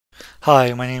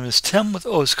Hi, my name is Tim with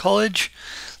OS College.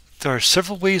 There are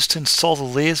several ways to install the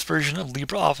latest version of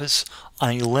LibreOffice on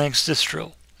a Linux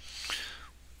distro.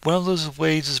 One of those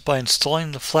ways is by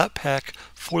installing the Flatpak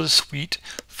for the suite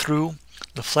through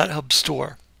the Flathub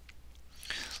store.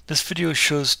 This video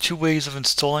shows two ways of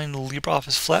installing the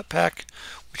LibreOffice Flatpak,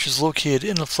 which is located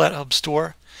in the Flathub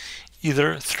store,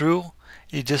 either through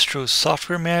a distro's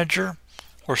software manager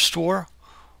or store,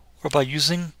 or by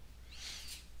using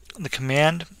a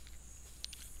command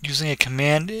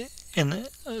in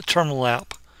a terminal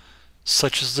app,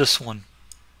 such as this one.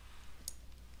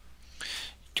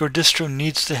 Your distro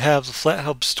needs to have the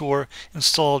Flathub store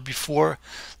installed before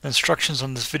the instructions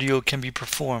on this video can be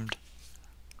performed.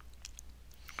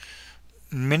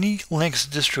 Many Linux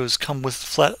distros come with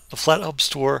the Flathub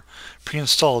store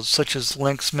pre-installed, such as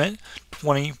Linux Mint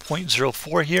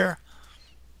 20.04 here.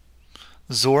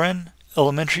 Zorin,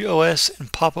 Elementary OS,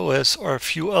 and Pop! OS are a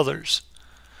few others.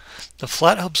 The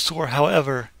Flathub store,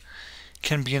 however,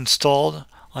 can be installed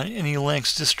on any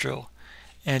Linux distro.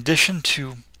 In addition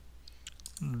to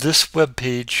this web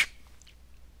page,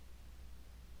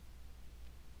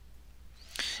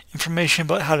 information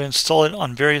about how to install it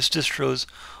on various distros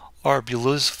are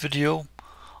below this video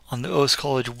on the OS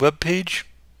College web page,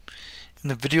 in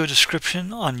the video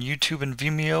description on YouTube and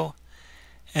Vimeo,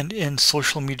 and in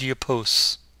social media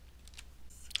posts.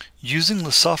 Using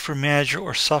the software manager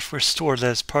or software store that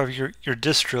is part of your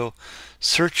distro,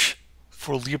 search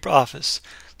for LibreOffice.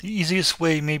 The easiest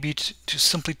way may be to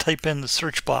simply type in the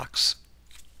search box.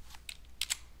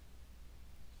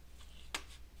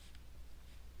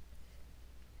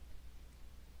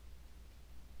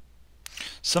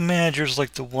 Some managers,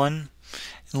 like the one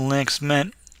in Linux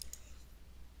Mint,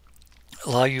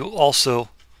 allow you also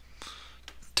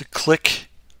to click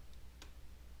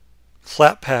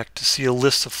Flatpak to see a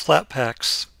list of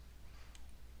Flatpaks.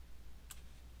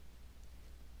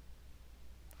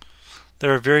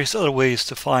 There are various other ways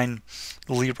to find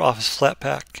the LibreOffice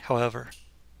Flatpak, however.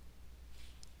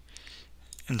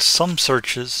 In some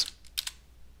searches,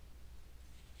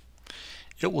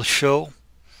 it will show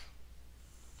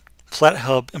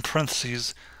Flathub in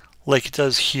parentheses like it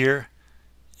does here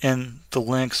in the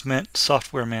Linux Mint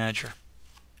software manager.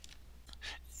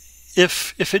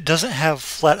 If it doesn't have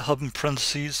Flathub in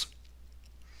parentheses,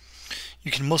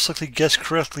 you can most likely guess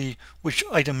correctly which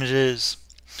item it is.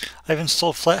 I've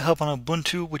installed Flathub on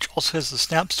Ubuntu, which also has the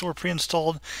Snap Store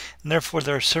pre-installed, and therefore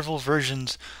there are several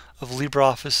versions of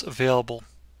LibreOffice available.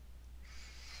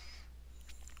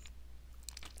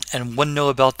 And one note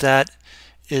about that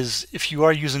is, if you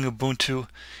are using Ubuntu,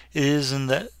 it is in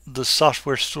the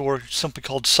software store simply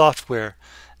called software,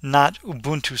 not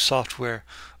Ubuntu software.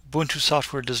 Ubuntu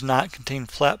software does not contain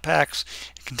Flatpaks.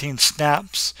 It contains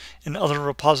snaps and other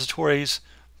repositories,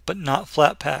 but not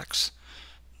Flatpaks.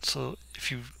 So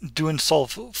if you do install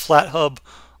Flathub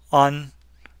on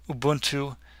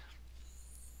Ubuntu,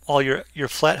 all your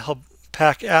Flathub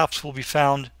Pak apps will be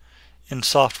found in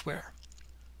software.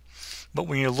 But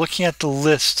when you're looking at the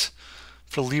list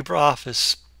for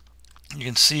LibreOffice, you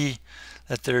can see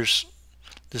that there's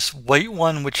this white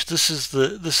one, which this is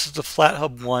the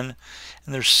Flathub one,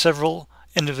 and there's several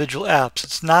individual apps.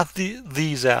 It's not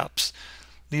these apps.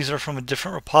 These are from a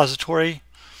different repository,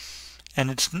 and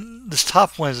this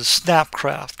top one is a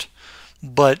Snapcraft,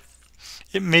 but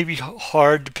it may be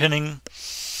hard, depending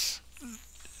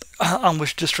on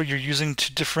which distro you're using,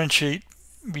 to differentiate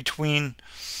between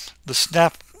the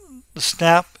Snap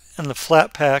and the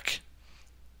Flatpak,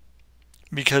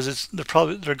 because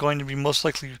they're going to be most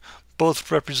likely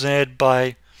both represented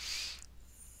by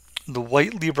the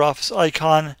white LibreOffice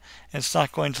icon, and it's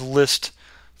not going to list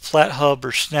Flathub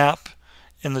or Snap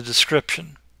in the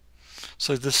description.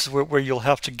 So this is where you'll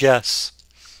have to guess.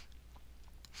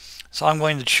 So I'm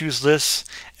going to choose this,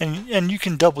 and you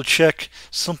can double check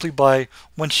simply by,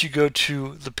 once you go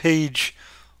to the page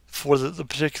for the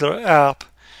particular app,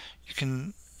 you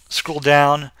can scroll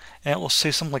down and it will say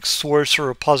something like source or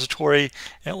repository,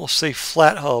 and it will say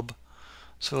Flathub.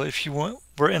 So if you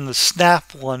were in the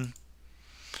Snap one,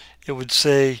 it would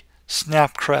say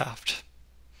Snapcraft.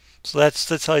 So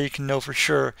that's how you can know for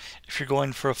sure if you're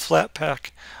going for a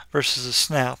Flatpak versus a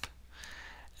Snap.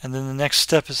 And then the next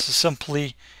step is to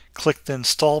simply click the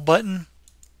install button.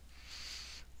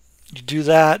 You do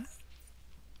that,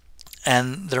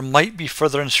 and there might be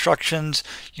further instructions.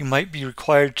 You might be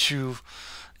required to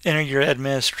enter your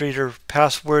administrator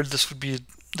password. This would be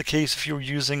the case if you were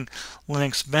using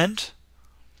Linux Mint,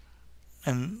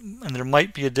 and there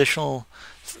might be additional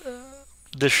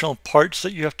parts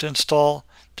that you have to install,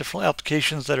 different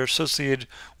applications that are associated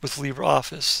with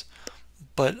LibreOffice.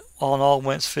 But all in all,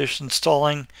 when it's finished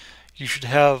installing, you should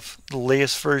have the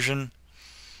latest version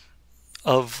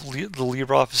of the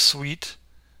LibreOffice suite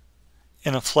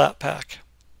in a Flatpak.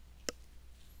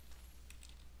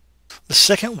 The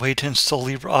second way to install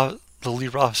the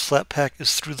LibreOffice Flatpak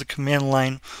is through the command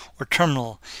line or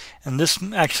terminal, and this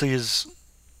actually is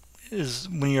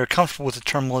when you're comfortable with the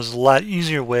terminal, is a lot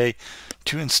easier way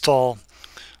to install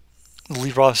the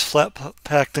LibreOffice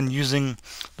Flatpak than using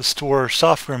the store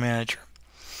software manager.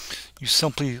 You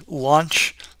simply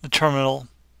launch the terminal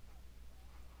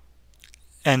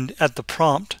and at the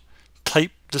prompt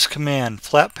type this command: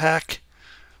 Flatpak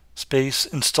space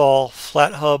install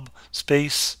Flathub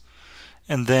space,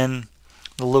 and then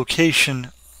the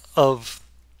location of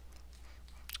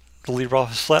the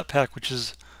LibreOffice Flatpak, which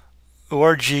is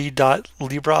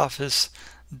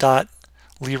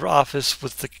org.libreoffice.libreoffice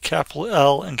with the capital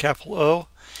L and capital O.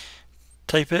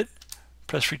 Type it,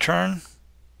 press return,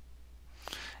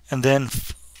 and then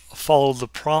follow the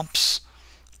prompts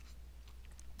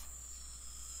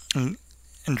and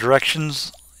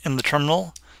directions in the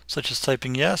terminal, such as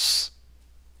typing yes.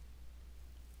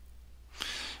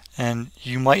 And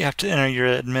you might have to enter your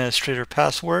administrator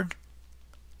password.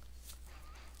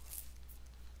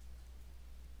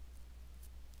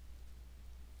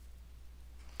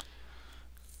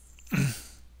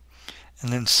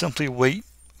 And then simply wait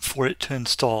for it to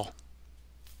install.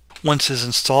 Once it's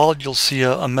installed, you'll see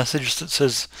a message that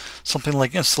says something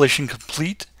like installation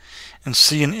complete, and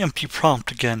see an empty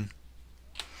prompt again.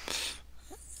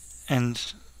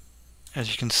 And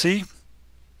as you can see,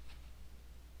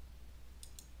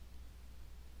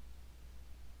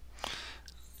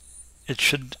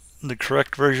 the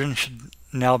correct version should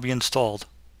now be installed.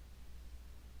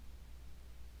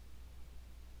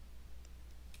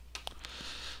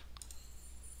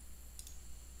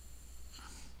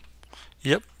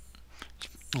 Yep,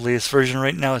 the latest version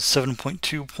right now is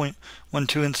 7.2.12,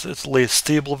 and it's the latest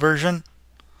stable version,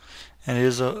 and it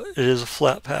is a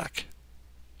Flatpak.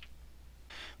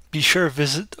 Be sure to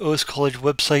visit the OS College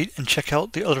website and check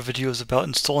out the other videos about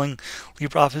installing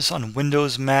LibreOffice on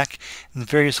Windows, Mac, and the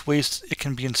various ways it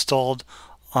can be installed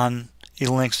on a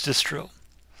Linux distro.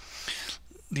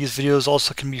 These videos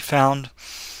also can be found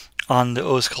on the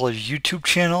OS College YouTube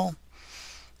channel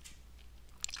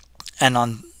and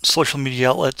on social media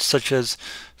outlets such as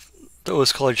the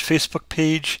OS College Facebook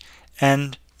page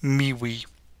and MeWe.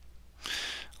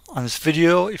 On this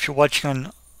video, if you're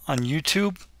watching on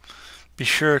YouTube, be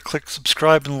sure to click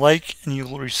subscribe and like, and you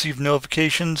will receive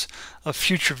notifications of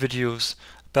future videos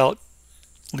about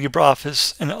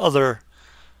LibreOffice and other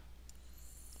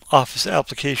Office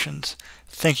applications.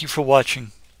 Thank you for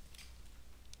watching.